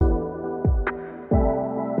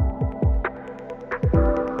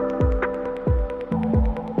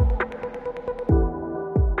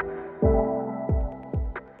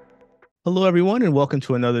Hello, everyone, and welcome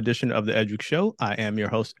to another edition of the Edric Show. I am your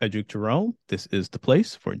host, Edric Jerome. This is the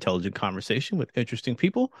place for intelligent conversation with interesting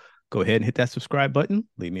people. Go ahead and hit that subscribe button.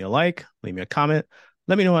 Leave me a like, leave me a comment.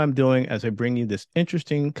 Let me know how I'm doing as I bring you this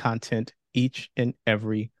interesting content each and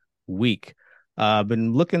every week. I've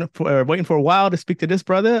been waiting for a while to speak to this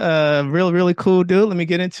brother. Really cool dude. Let me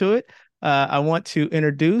get into it. I want to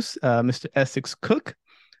introduce Mr. Essex Cook.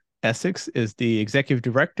 Essex is the executive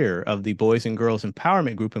director of the Boys and Girls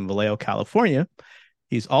Empowerment Group in Vallejo, California.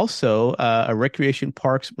 He's also a Recreation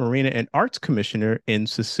Parks, Marina, and Arts Commissioner in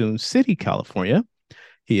Suisun City, California.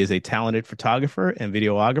 He is a talented photographer and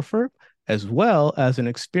videographer, as well as an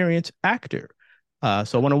experienced actor.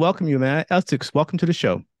 So I want to welcome you, man. Essex, welcome to the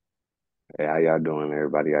show. Hey, how y'all doing,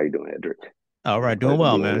 everybody? How you doing, Edric? All right, doing Pleasure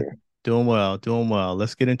well, being man. here. Doing well.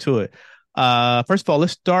 Let's get into it. First of all,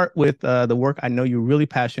 let's start with the work I know you're really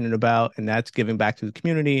passionate about, and that's giving back to the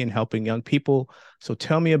community and helping young people. So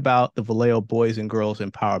tell me about the Vallejo Boys and Girls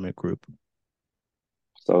Empowerment Group.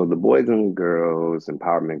 So the Boys and Girls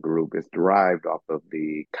Empowerment Group is derived off of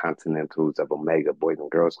the Continentals of Omega Boys and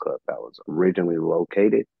Girls Club that was originally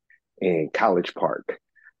located in College Park.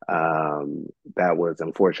 That was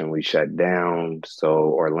unfortunately shut down. So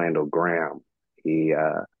Orlando Graham, he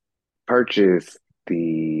purchased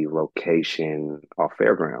the location off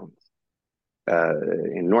Fairgrounds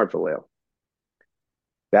in North Vallejo.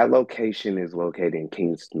 That location is located in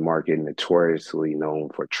Kingston Market, notoriously known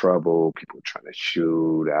for trouble, people trying to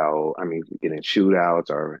shoot out. I mean, getting shootouts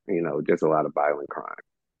or, just a lot of violent crime.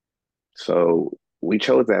 So we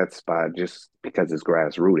chose that spot just because it's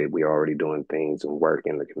grass rooted. We're already doing things and work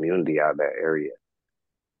in the community out of that area.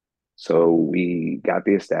 So we got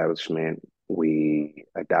the establishment. We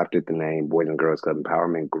adopted the name Boys and Girls Club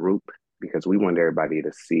Empowerment Group because we wanted everybody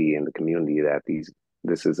to see in the community that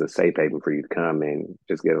this is a safe haven for you to come and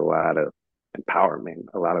just get a lot of empowerment,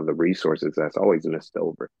 a lot of the resources that's always missed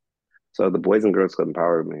over. So the Boys and Girls Club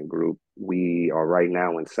Empowerment Group, we are right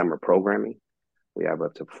now in summer programming. We have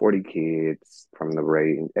up to 40 kids from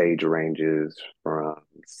the age ranges from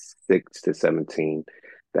 6 to 17.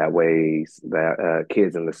 That way, that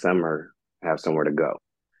kids in the summer have somewhere to go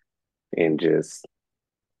and just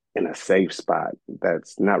in a safe spot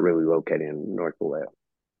that's not really located in North Vallejo.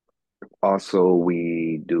 Also,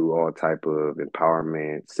 we do all type of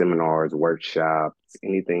empowerment seminars, workshops,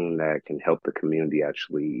 anything that can help the community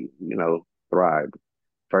actually, thrive.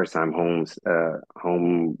 First time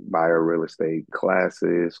home buyer real estate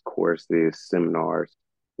classes, courses, seminars,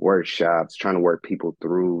 workshops, trying to work people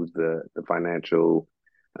through the financial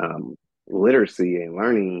um, literacy and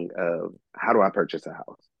learning of how do I purchase a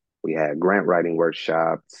house. We had grant writing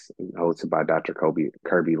workshops hosted by Dr.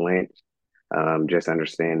 Kirby Lynch, just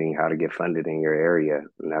understanding how to get funded in your area.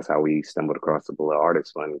 And that's how we stumbled across the Bullet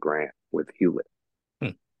Artist Fund grant with Hewlett. Hmm.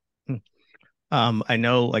 Hmm. I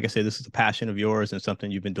know, like I said, this is a passion of yours and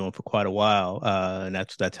something you've been doing for quite a while, and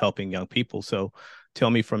that's helping young people. So,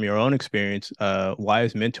 tell me from your own experience, why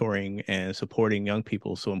is mentoring and supporting young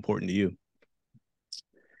people so important to you?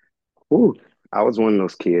 Ooh, I was one of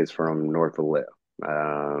those kids from North Vallejo,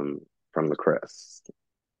 from the Crest.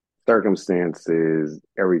 Circumstances,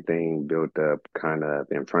 everything built up kind of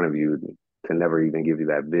in front of you to never even give you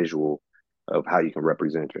that visual of how you can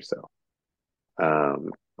represent yourself.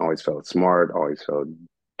 Always felt smart, always felt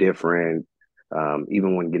different.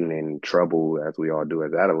 Even when getting in trouble, as we all do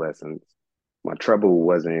as adolescents, my trouble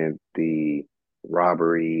wasn't the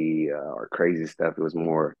robbery or crazy stuff. It was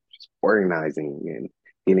more just organizing and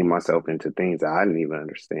getting myself into things that I didn't even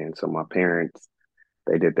understand. So my parents,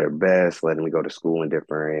 they did their best, letting me go to school in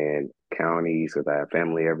different counties because I have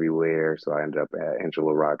family everywhere. So I ended up at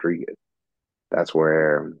Angela Rodriguez. That's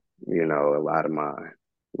where, a lot of my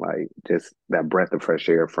like just that breath of fresh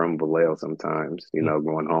air from Vallejo sometimes,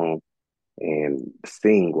 going home and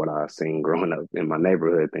seeing what I seen growing up in my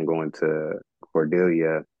neighborhood and going to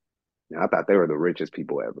Cordelia. I thought they were the richest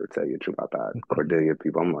people ever, tell you the truth. I thought Cordelia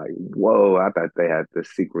people, I'm like, whoa, I thought they had this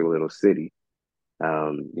secret little city,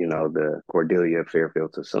 the Cordelia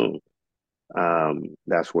Fairfield Sassoon.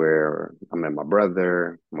 That's where I met my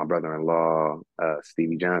brother-in-law,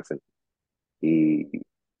 Stevie Johnson. He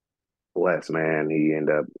blessed, man. He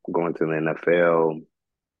ended up going to the NFL,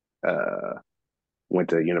 uh, went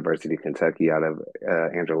to University of Kentucky out of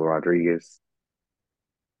Angela Rodriguez,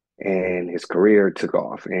 and his career took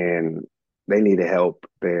off. And they needed help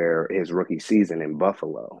his rookie season in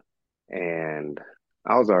Buffalo. And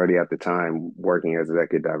I was already at the time working as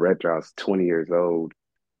executive director. I was 20 years old,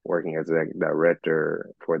 working as executive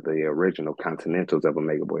director for the original Continentals of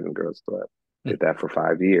Omega Boys and Girls Club. Did that for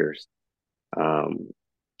 5 years. Um,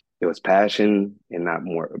 it was passion and not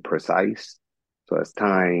more precise. So it's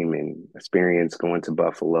time and experience going to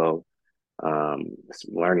Buffalo, it's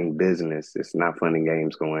learning business. It's not fun and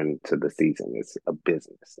games going to the season. It's a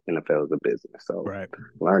business. NFL is a business. So Right.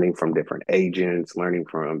 learning from different agents, learning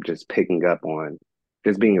from just picking up on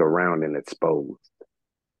just being around and exposed.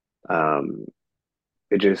 Um,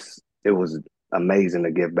 it was amazing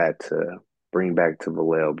to give back to bring back to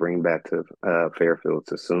Vallejo, bring back to Fairfield,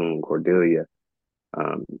 Sassoon, Cordelia,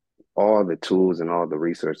 um, all the tools and all the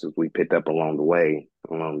resources we picked up along the way,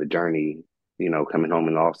 along the journey, coming home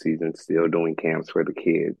in the off season, still doing camps for the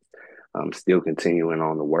kids, still continuing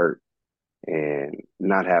on the work and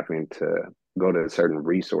not having to go to certain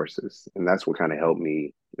resources. And that's what kind of helped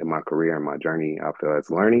me in my career and my journey. I feel as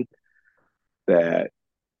learning that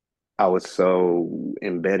I was so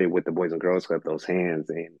embedded with the Boys and Girls Club, those hands,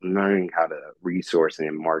 and learning how to resource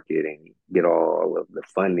and market and get all of the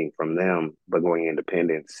funding from them, but going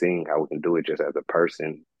independent, seeing how we can do it just as a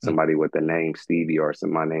person, Mm. somebody with the name Stevie or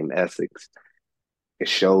somebody named Essex. It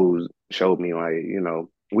showed me like,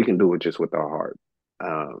 we can do it just with our heart.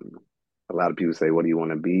 Um, a lot of people say, "What do you want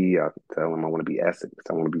to be?" I tell them I want to be Essex.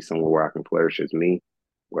 I want to be somewhere where I can flourish as me,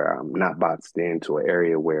 where I'm not boxed into an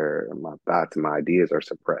area where my thoughts and my ideas are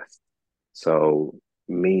suppressed. So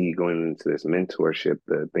me going into this mentorship,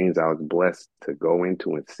 the things I was blessed to go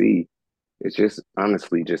into and see, it's just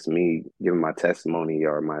honestly just me giving my testimony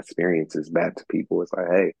or my experiences back to people. It's like,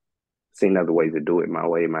 hey, seen other ways to do it. My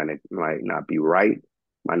way might not be right,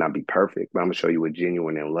 might not be perfect, but I'm gonna show you a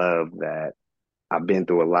genuine and love that I've been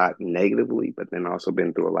through a lot negatively, but then also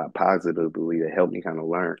been through a lot positively to help me kind of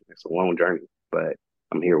learn. It's a long journey, but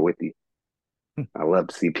I'm here with you. I love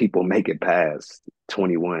to see people make it past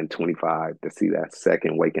 21, 25, to see that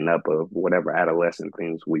second waking up of whatever adolescent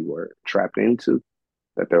things we were trapped into,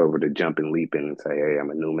 that they're able to jump and leap in and say, hey, I'm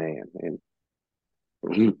a new man and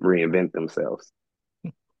reinvent themselves.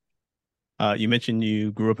 You mentioned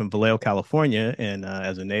you grew up in Vallejo, California, and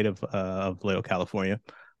as a native of Vallejo, California,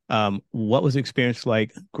 what was the experience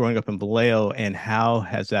like growing up in Vallejo, and how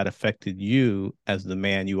has that affected you as the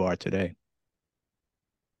man you are today?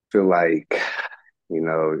 Feel like,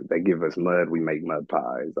 they give us mud, we make mud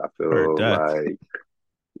pies. I Heard feel that. like,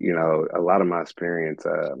 a lot of my experience,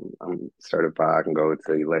 I'm certified. I can go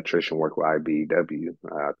to electrician work with IBEW.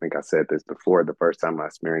 I think I said this before. The first time I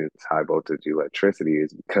experienced high voltage electricity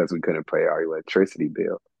is because we couldn't pay our electricity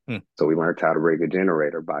bill. Hmm. So we learned how to rig a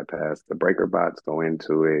generator, bypass the breaker box, go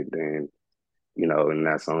into it, and and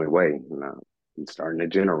that's the only way. Starting a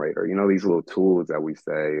generator. These little tools that we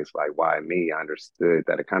say, it's like, why me? I understood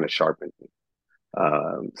that it kind of sharpened me.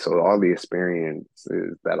 So all the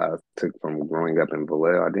experiences that I took from growing up in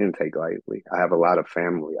Vallejo, I didn't take lightly. I have a lot of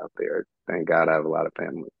family out there. Thank God I have a lot of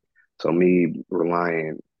family. So me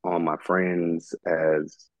relying on my friends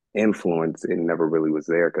as influence, it never really was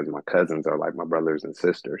there because my cousins are like my brothers and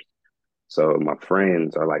sisters. So my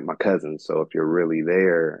friends are like my cousins. So if you're really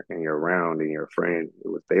there and you're around and you're a friend, it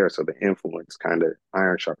was there. So the influence kind of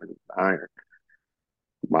iron sharpens iron.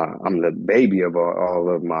 I'm the baby of all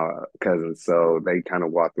of my cousins, so they kind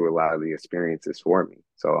of walk through a lot of the experiences for me.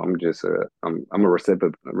 So I'm a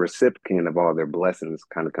recipient of all their blessings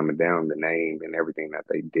kind of coming down, the name and everything that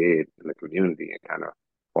they did in the community. It kind of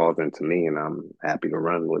falls into me, and I'm happy to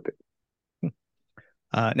run with it.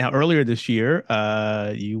 Now, earlier this year,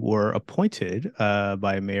 you were appointed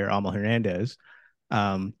by Mayor Alma Hernandez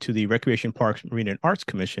to the Recreation Parks, Marina, and Arts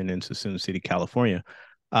Commission in Sassoon City, California.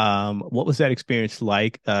 What was that experience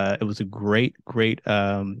like? It was a great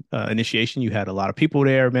initiation. You had a lot of people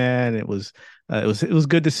there, man. It was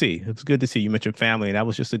good to see. It was good to see. You mentioned family, and that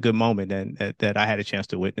was just a good moment, and that I had a chance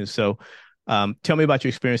to witness. So, tell me about your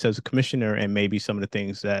experience as a commissioner, and maybe some of the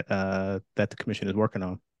things that the commission is working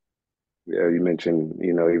on. Yeah, you mentioned,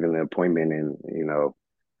 even the appointment and,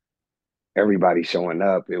 everybody showing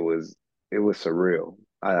up. It was surreal.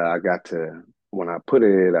 I got to when I put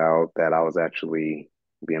it out that I was actually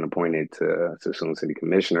being appointed to Sassoon City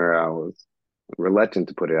Commissioner. I was reluctant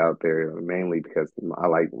to put it out there mainly because I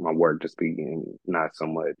like my work just being not so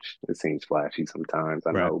much. It seems flashy sometimes,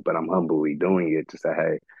 I Right. know, but I'm humbly doing it to say,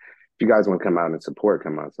 hey, if you guys want to come out and support,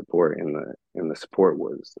 come out and support. And the support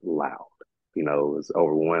was loud. It was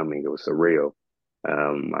overwhelming. It was surreal.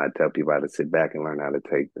 I tell people how to sit back and learn how to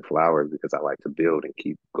take the flowers because I like to build and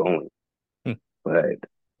keep going. Hmm. But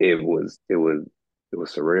it was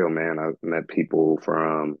surreal, man. I met people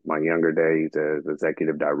from my younger days as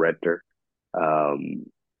executive director, um,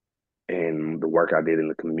 and the work I did in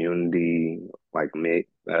the community, like Mick,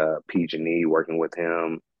 PG&E, working with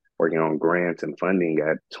him, working on grants and funding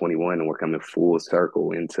at 21, and we're coming full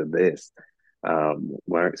circle into this.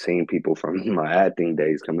 Learned seeing people from my acting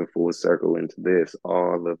days coming full circle into this,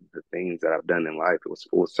 all of the things that I've done in life, it was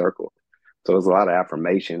full circle. So it was a lot of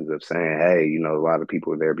affirmations of saying, hey, a lot of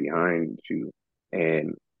people are there behind you.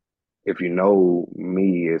 And if you know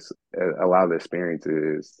me, it's a lot of the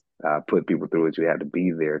experiences I put people through is you have to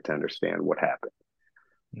be there to understand what happened.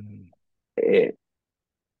 Mhm. It,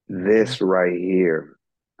 Mhm. this right here,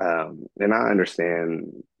 and I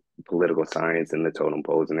understand political science and the totem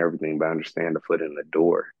poles and everything, but I understand the foot in the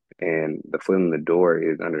door. And the foot in the door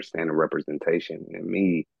is understanding representation. And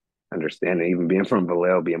me understanding, even being from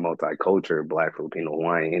Vallejo, being multicultural, Black, Filipino,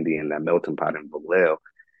 Hawaiian, Indian, that melting pot in Vallejo,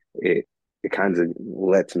 it it kind of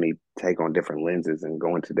lets me take on different lenses and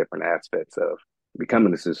go into different aspects of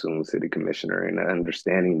becoming a Sassoon City Commissioner and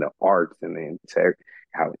understanding the arts and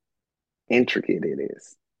how intricate it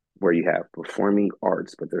is, where you have performing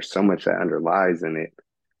arts, but there's so much that underlies in it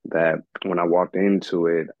that when I walked into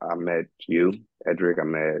it, I met you, Edric, I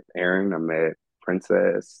met Aaron, I met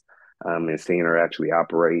Princess, and seeing her actually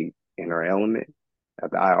operate in her element at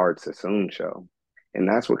the iArt Sassoon show. And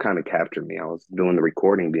that's what kind of captured me. I was doing the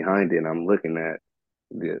recording behind it, and I'm looking at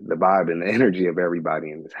the vibe and the energy of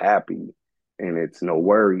everybody, and it's happy, and it's no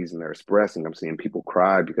worries, and they're expressing. I'm seeing people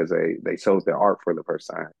cry because they sold their art for the first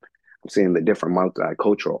time. I'm seeing the different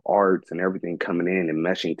multicultural arts and everything coming in and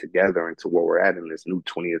meshing together into where we're at in this new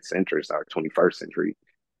 20th century, our 21st century.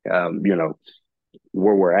 Um, you know,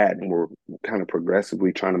 where we're at, and we're kind of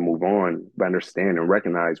progressively trying to move on, but understand and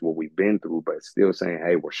recognize what we've been through, but still saying,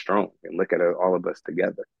 hey, we're strong and look at it, all of us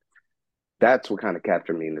together. That's what kind of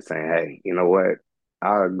captured me into saying, hey, you know what?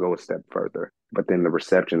 I'll go a step further. But then the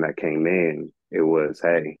reception that came in, it was,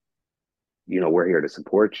 hey, we're here to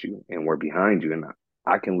support you and we're behind you. And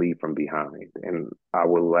I can lead from behind. And I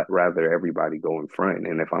would rather everybody go in front.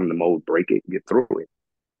 And if I'm the mold, break it, get through it.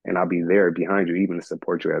 And I'll be there behind you, even to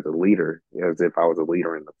support you as a leader, as if I was a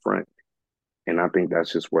leader in the front. And I think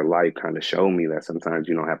that's just where life kind of showed me that sometimes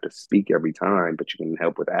you don't have to speak every time, but you can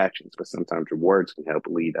help with actions. But sometimes your words can help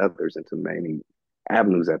lead others into many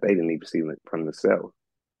avenues that they didn't even see from themselves.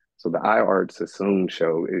 So the iArt Sassoon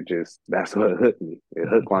show, that's what hooked me. It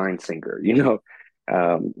hook, line, sinker.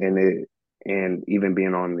 And and even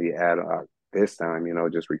being on the ad this time,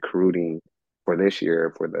 just recruiting for this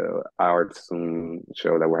year for the iArt Sassoon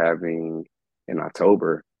show that we're having in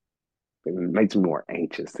October, it makes me more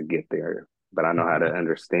anxious to get there. But I know how to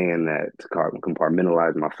understand that to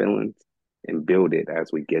compartmentalize my feelings and build it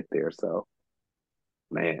as we get there. So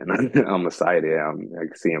man, I'm excited. I'm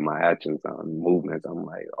like seeing my actions on movements. I'm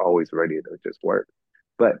like always ready to just work.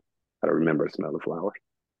 But I don't remember to smell the flower.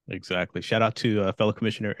 Exactly. Shout out to fellow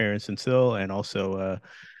Commissioner Aaron Sensil and also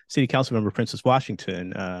City Council Member Princess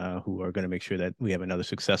Washington, who are going to make sure that we have another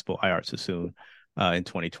successful IART Sassoon in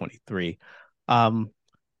 2023. Um,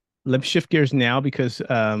 let me shift gears now because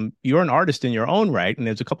you're an artist in your own right, and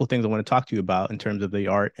there's a couple of things I want to talk to you about in terms of the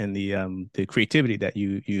art and the creativity that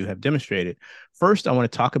you have demonstrated. First, I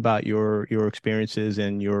want to talk about your experiences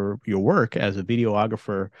and your work as a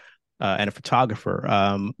videographer and a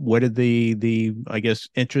photographer. Where did the I guess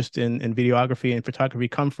interest in videography and photography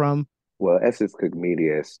come from? Well, Essex Cook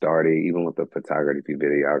Media started, even with the photography,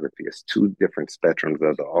 videography, it's two different spectrums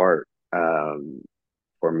of the art.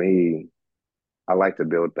 For me, I like to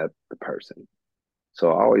build the person.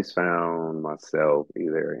 So I always found myself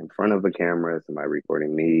either in front of a camera, somebody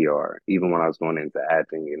recording me, or even when I was going into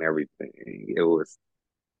acting and everything, it was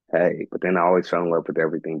hey. But then I always fell in love with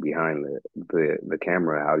everything behind the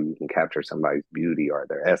camera, how you can capture somebody's beauty or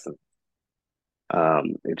their essence.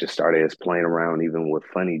 It just started as playing around even with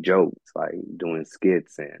funny jokes, like doing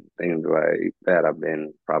skits and things like that. I've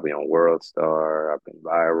been probably on World Star, I've been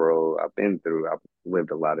viral, I've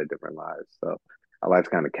lived a lot of different lives. So I like to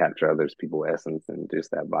kind of capture others people's essence and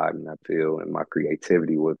just that vibe and that feel and my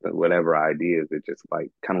creativity with whatever ideas. It just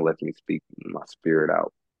like kind of lets me speak my spirit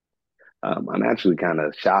out. I'm actually kind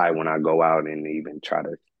of shy when I go out and even try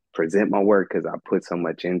to present my work because I put so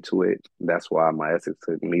much into it. That's why my Essex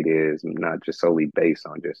media is not just solely based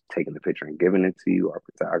on just taking the picture and giving it to you, or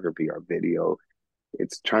photography or video.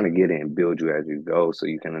 It's trying to get it and build you as you go so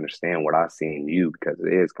you can understand what I see in you because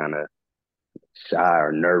it is kind of shy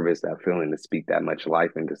or nervous, that feeling to speak that much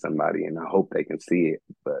life into somebody. And I hope they can see it.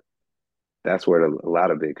 But that's where a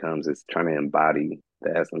lot of it comes is trying to embody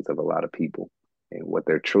the essence of a lot of people and what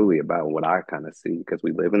they're truly about, what I kind of see, because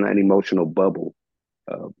we live in that emotional bubble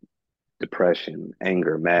of depression,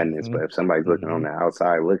 anger, madness. Mm-hmm. But if somebody's looking on Mm-hmm. the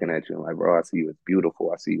outside, looking at you like, bro, I see you as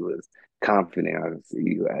beautiful. I see you as confident. I see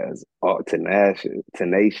you as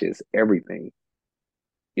tenacious, everything.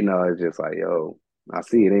 It's just like, yo, I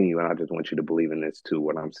see it in you. And I just want you to believe in this too,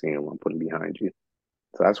 what I'm seeing, what I'm putting behind you.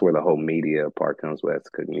 So that's where the whole media part comes with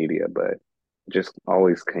Essex Media. But just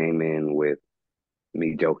always came in with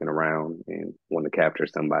me joking around and want to capture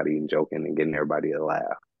somebody and joking and getting everybody to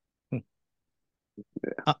laugh.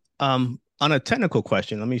 Yeah. On a technical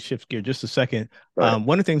question, let me shift gear just a second. But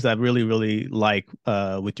One of the things I really, really like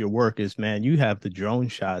with your work is, man, you have the drone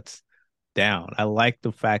shots down. I like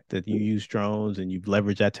the fact that you use drones and you've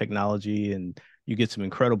leveraged that technology and you get some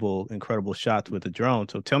incredible, incredible shots with the drone.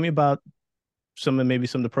 So tell me about maybe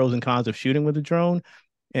some of the pros and cons of shooting with a drone,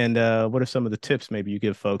 and what are some of the tips maybe you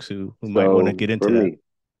give folks who might want to so get for into that? me,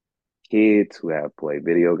 kids who have played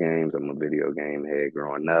video games, I'm a video game head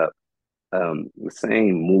growing up. The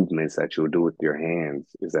same movements that you'll do with your hands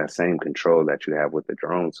is that same control that you have with the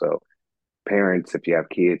drone. So parents, if you have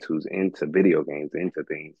kids who's into video games, into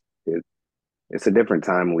things, it, it's a different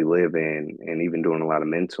time we live in, and even doing a lot of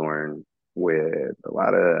mentoring with a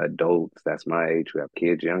lot of adults that's my age who have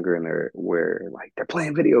kids younger and they're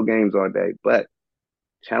playing video games all day, but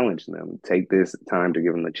challenge them. Take this time to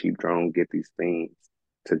give them a cheap drone, get these things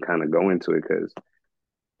to kind of go into it because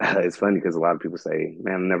it's funny because a lot of people say,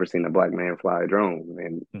 "Man, I've never seen a black man fly a drone,"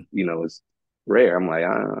 and Hmm. it's rare. I'm like,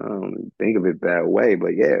 I don't think of it that way,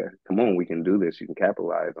 but yeah, come on, we can do this. You can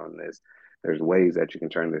capitalize on this. There's ways that you can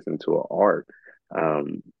turn this into an art.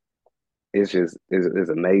 Um, it's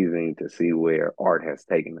amazing to see where art has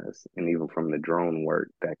taken us, and even from the drone work,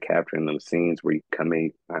 that capturing those scenes where you come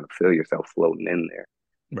in, kind of feel yourself floating in there.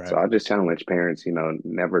 So Right. I just challenge parents,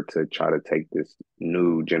 never to try to take this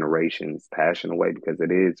new generation's passion away because it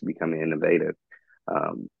is becoming innovative,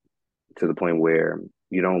 um, to the point where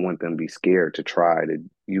you don't want them to be scared to try to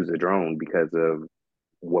use a drone because of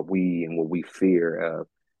what we fear of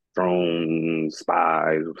drones,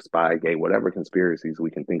 spies, Spygate, whatever conspiracies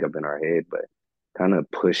we can think of in our head, but kind of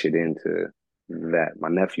push it into that. My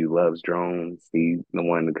nephew loves drones. He's the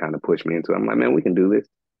one to kind of push me into it. I'm like, man, we can do this.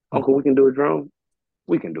 Hmm. Uncle, we can do a drone.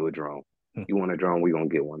 We can do a drone. Hmm. You want a drone? We're gonna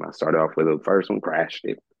get one. I started off with the first one, crashed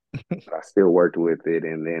it. But I still worked with it,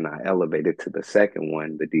 and then I elevated to the second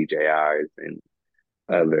one, the DJIs and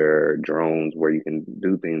other drones where you can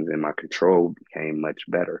do things, and my control became much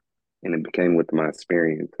better. And it became with my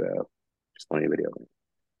experience of just playing video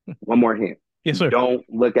games. One more hint. Yes, sir. Don't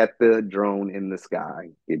look at the drone in the sky.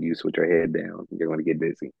 Get used with your head down. You're going to get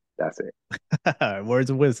dizzy. That's it. Words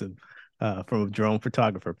of wisdom from a drone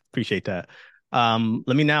photographer. Appreciate that.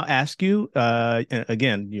 Let me now ask you,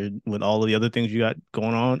 again, you're with all of the other things you got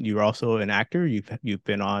going on, you're also an actor. You've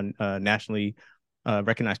been on nationally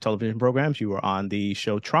recognized television programs. You were on the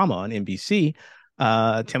show Trauma on NBC.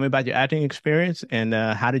 Tell me about your acting experience and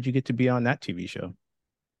how did you get to be on that TV show?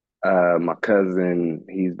 My cousin,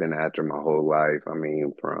 he's been an actor my whole life. I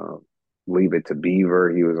mean, from Leave It to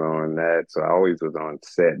Beaver, he was on that. So I always was on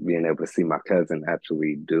set, being able to see my cousin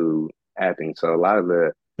actually do acting. So a lot of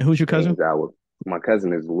the And who's your cousin? things my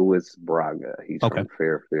cousin is Louis Braga. He's Okay. from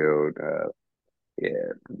Fairfield. Yeah,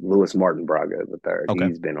 Louis Martin Braga the third. Okay.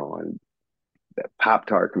 He's been on the Pop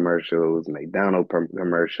Tart commercials, McDonald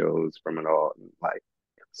commercials from it all. Like,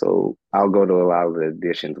 so I'll go to a lot of the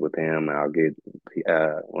auditions with him. I'll get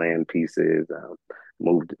land pieces.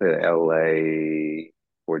 Moved to LA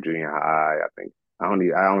for junior high. I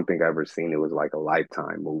don't think I ever seen it was like a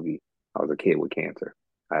Lifetime movie. I was a kid with cancer.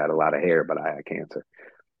 I had a lot of hair, but I had cancer,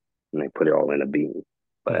 and they put it all in a bean.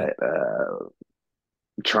 Mm, But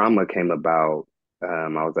trauma came about. I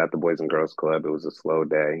was at the Boys and Girls Club. It was a slow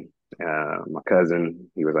day. My cousin,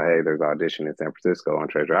 he was like, "Hey, there's an audition in San Francisco on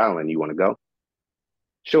Treasure Island. You want to go?"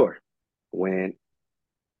 Sure. Went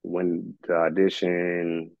when the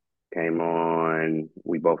audition came on,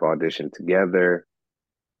 we both auditioned together.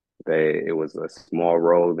 It was a small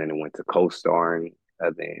role, then it went to co-starring.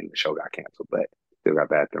 Then the show got canceled, but still got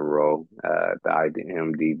the acting role. The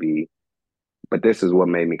IMDb, but this is what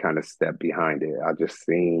made me kind of step behind it. I just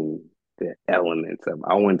seen the elements of.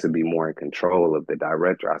 I wanted to be more in control of the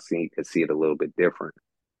director. I seen could see it a little bit different.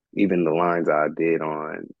 Even the lines I did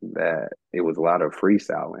on that, it was a lot of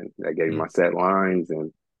freestyling. That gave me mm, my set lines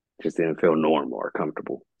and just didn't feel normal or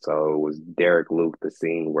comfortable. So it was Derek Luke, the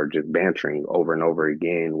scene where just bantering over and over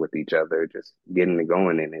again with each other, just getting it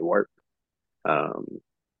going, and it worked. Um,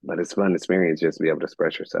 but it's a fun experience just to be able to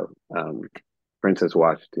express yourself. Princess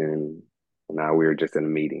Washington and I, we were just in a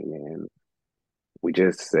meeting, and we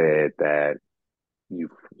just said that you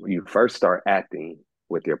you first start acting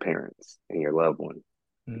with your parents and your loved ones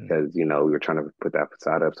mm. because we were trying to put that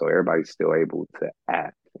facade up so everybody's still able to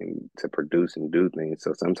act and to produce and do things.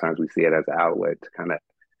 So sometimes we see it as an outlet to kind of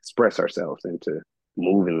express ourselves and to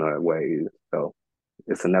move in other ways. So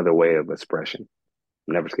it's another way of expression.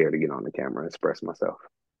 I'm never scared to get on the camera and express myself.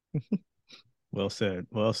 Well said.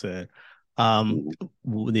 Well said. Um,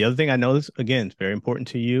 Mhm. the other thing I know is, again, it's very important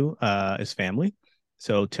to you, is family.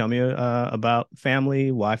 So tell me about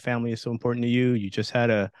family, why family is so important to you. You just had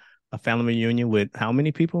a family reunion with how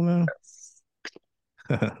many people, man?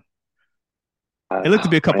 It looked to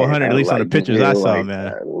be a couple Man, hundred, I at least on the like pictures I feel saw, like man.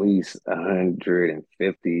 at least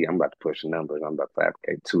 150. I'm about to push the numbers. I'm about to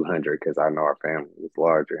fabricate 200 because I know our family is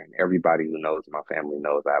larger, and everybody who knows my family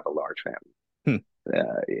knows I have a large family. Hmm.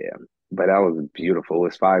 Yeah, but that was beautiful. It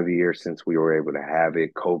was 5 years since we were able to have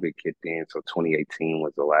it. COVID kicked in, so 2018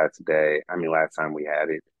 was the last day. I mean, last time we had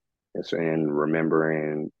it. And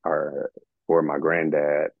remembering our for my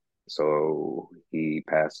granddad. So he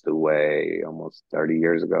passed away almost 30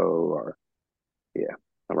 years ago, or yeah,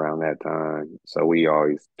 around that time. So we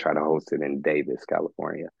always try to host it in Davis,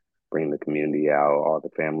 California. Bring the community out, all the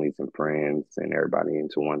families and friends, and everybody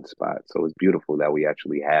into one spot. So it's beautiful that we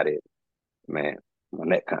actually had it. Man, my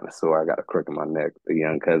neck kind of sore. I got a crook in my neck. The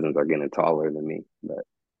young cousins are getting taller than me, but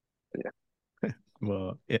yeah,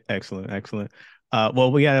 Well, excellent, excellent.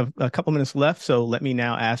 Well, we have a couple minutes left, so let me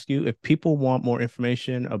now ask you if people want more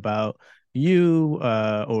information about you,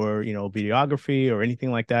 or videography or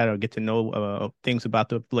anything like that, or get to know things about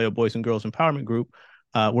the Vallejo Boys and Girls Empowerment Group,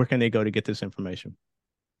 where can they go to get this information?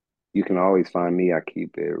 you can always find me. I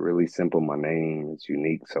keep it really simple. My name is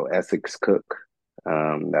unique, so Essex Cook.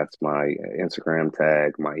 That's my Instagram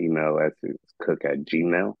tag. My email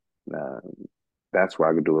essexcook@gmail. Um, that's where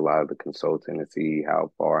I can do a lot of the consulting and see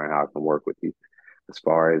how far and how I can work with you. As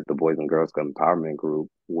far as the Boys and Girls Club Empowerment Group,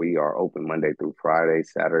 we are open Monday through Friday.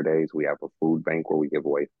 Saturdays, we have a food bank where we give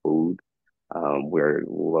away food. We're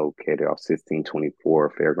located off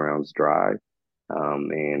 1624 Fairgrounds Drive,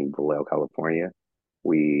 in Vallejo, California.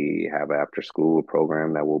 We have an after school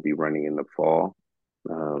program that will be running in the fall.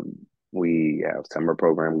 We have summer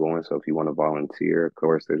program going. So if you want to volunteer, of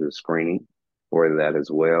course, there's a screening for that as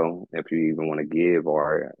well. If you even want to give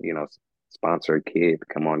or, sponsor a kid,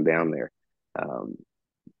 come on down there. Um,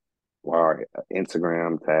 our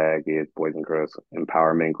Instagram tag is Boys and Girls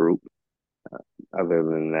Empowerment Group. Uh, Other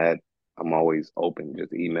than that, I'm always open.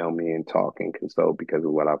 Just email me and talk and consult because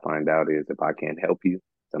of what I find out is if I can't help you,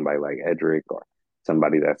 somebody like Edric or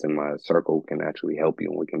somebody that's in my circle can actually help you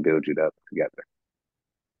and we can build you up together.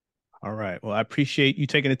 All right. Well, I appreciate you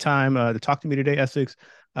taking the time to talk to me today, Essex.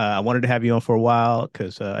 I wanted to have you on for a while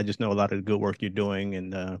because I just know a lot of the good work you're doing,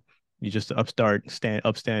 and you're just an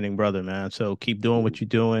upstanding brother, man. So keep doing what you're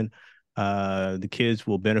doing. The kids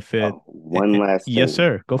will benefit. Oh, one last Yes, thing.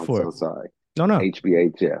 sir. Go I'm for so it. sorry. No, no.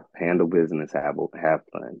 HBHF, handle business, have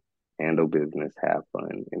fun. Handle business, have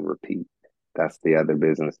fun, and repeat. That's the other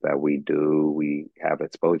business that we do. We have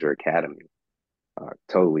Exposure Academy.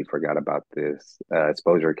 Totally forgot about this.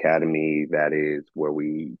 Exposure Academy, that is where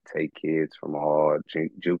we take kids from all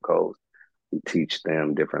JUCOs. We teach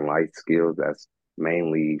them different life skills. That's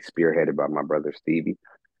mainly spearheaded by my brother Stevie.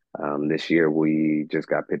 This year, we just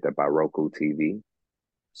got picked up by Roku TV.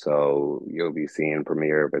 So you'll be seeing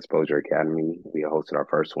premiere of Exposure Academy. We hosted our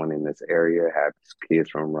first one in this area, had kids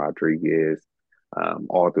from Rodriguez,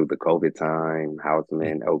 all through the COVID time, Mm.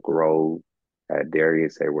 Houseman, Oak Grove, had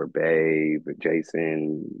Darius, Hayward Bay,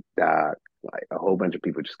 Jason, Doc, like a whole bunch of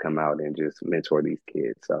people just come out and just mentor these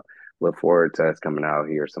kids. So look forward to us coming out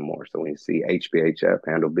here some more. So when you see HBHF,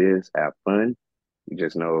 handle biz, have fun, you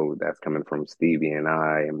just know that's coming from Stevie and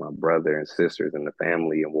I and my brother and sisters and the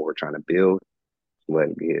family and what we're trying to build.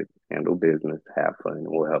 Let get handle business, have fun, and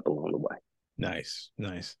we'll help along the way. Nice,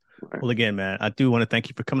 nice. All right. Well, again, man, I do want to thank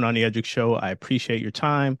you for coming on the Edric Show. I appreciate your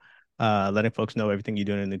time, letting folks know everything you're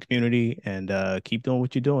doing in the community, and keep doing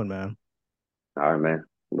what you're doing, man. All right, man.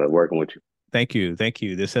 Love working with you. Thank you. Thank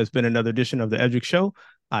you. This has been another edition of the Edric Show.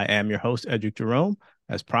 I am your host, Edric Jerome.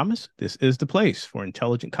 As promised, this is the place for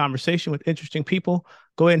intelligent conversation with interesting people.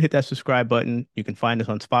 Go ahead and hit that subscribe button. You can find us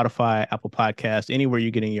on Spotify, Apple Podcasts, anywhere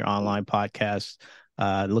you're getting your online podcasts.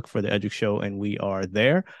 Look for the Edric Show, and we are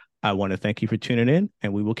there. I want to thank you for tuning in,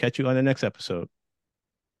 and we will catch you on the next episode.